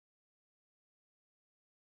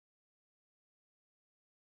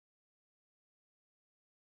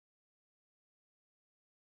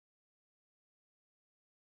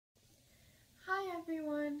Hi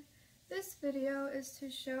everyone! This video is to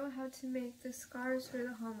show how to make the scarves for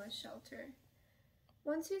the homeless shelter.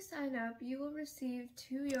 Once you sign up, you will receive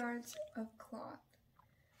 2 yards of cloth.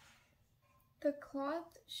 The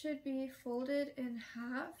cloth should be folded in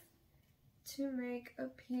half to make a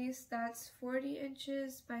piece that's 40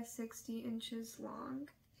 inches by 60 inches long.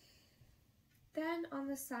 Then on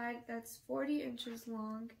the side that's 40 inches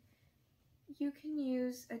long, you can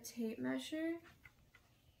use a tape measure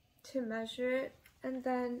to measure it and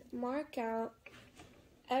then mark out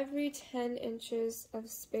every 10 inches of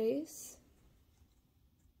space.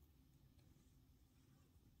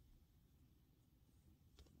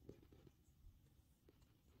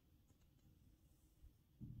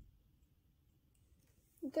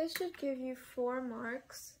 This should give you 4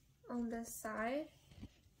 marks on this side.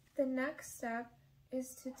 The next step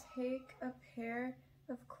is to take a pair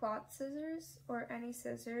of cloth scissors or any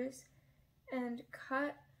scissors and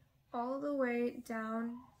cut all the way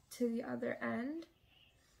down to the other end.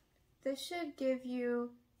 This should give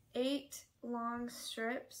you 8 long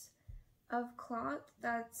strips of cloth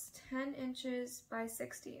that's 10 inches by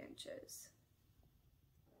 60 inches.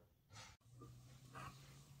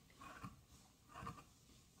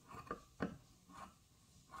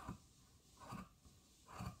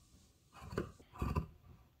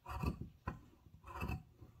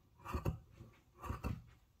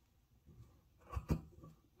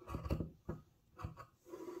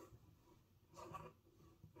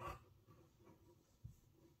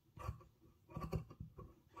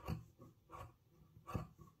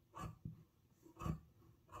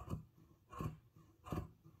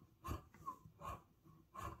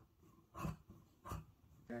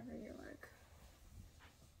 Whatever you like.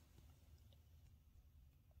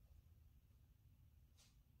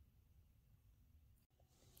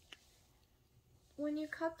 When you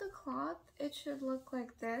cut the cloth, it should look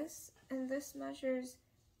like this, and this measures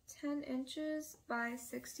 10 inches by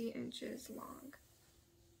 60 inches long.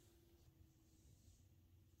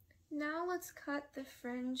 Now let's cut the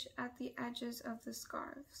fringe at the edges of the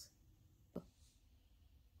scarves.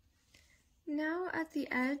 Now at the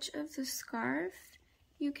edge of the scarf,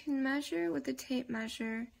 you can measure with a tape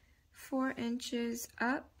measure 4 inches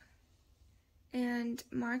up and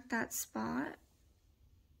mark that spot.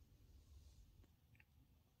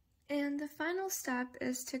 And the final step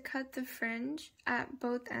is to cut the fringe at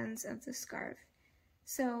both ends of the scarf.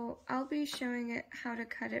 So I'll be showing it how to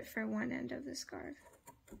cut it for one end of the scarf.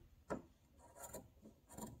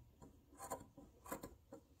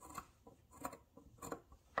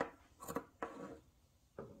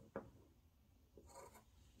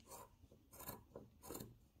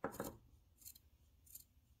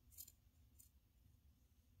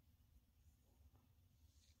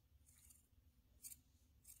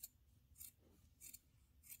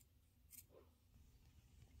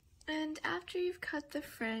 And after you've cut the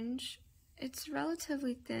fringe, it's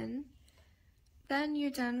relatively thin, then you're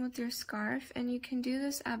done with your scarf, and you can do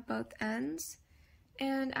this at both ends.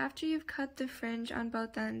 And after you've cut the fringe on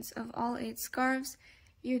both ends of all 8 scarves,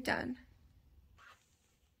 you're done.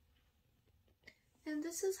 And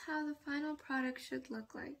this is how the final product should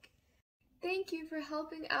look like. Thank you for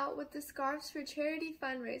helping out with the Scarves for Charity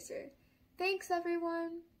fundraiser. Thanks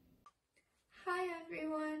everyone! Hi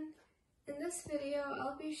everyone! In this video,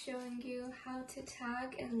 I'll be showing you how to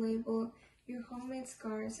tag and label your homemade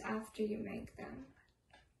scarves after you make them.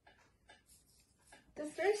 The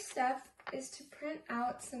first step is to print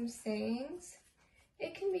out some sayings.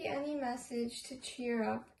 It can be any message to cheer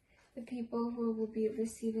up the people who will be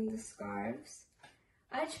receiving the scarves.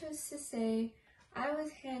 I chose to say, "I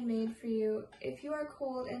was handmade for you. If you are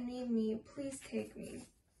cold and need me, please take me."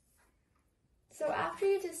 So after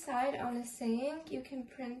you decide on a saying, you can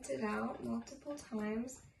print it out multiple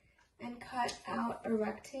times and cut out a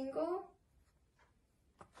rectangle.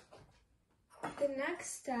 The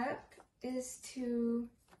next step is to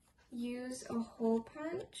use a hole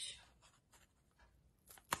punch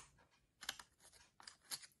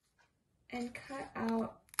and cut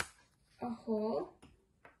out a hole.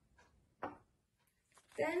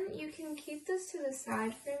 Then you can keep this to the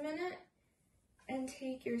side for a minute and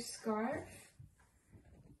take your scarf.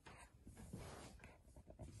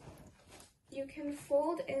 You can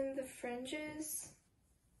fold in the fringes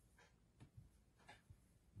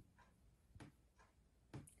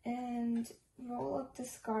and roll up the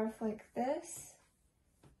scarf like this.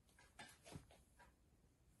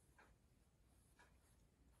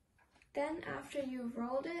 Then after you've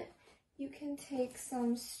rolled it, you can take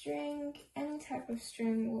some string, any type of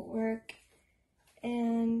string will work,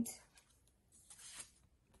 and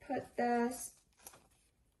put the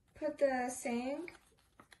saying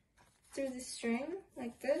through the string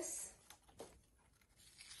like this.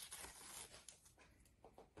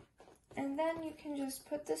 And then you can just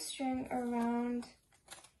put the string around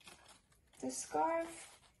the scarf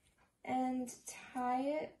and tie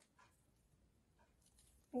it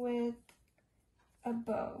with a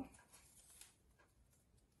bow.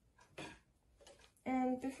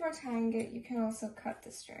 And before tying it, you can also cut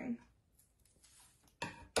the string.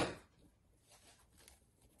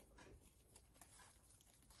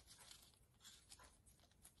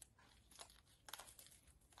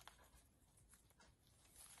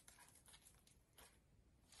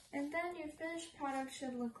 And then your finished product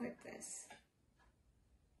should look like this.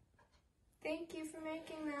 Thank you for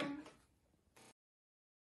making them.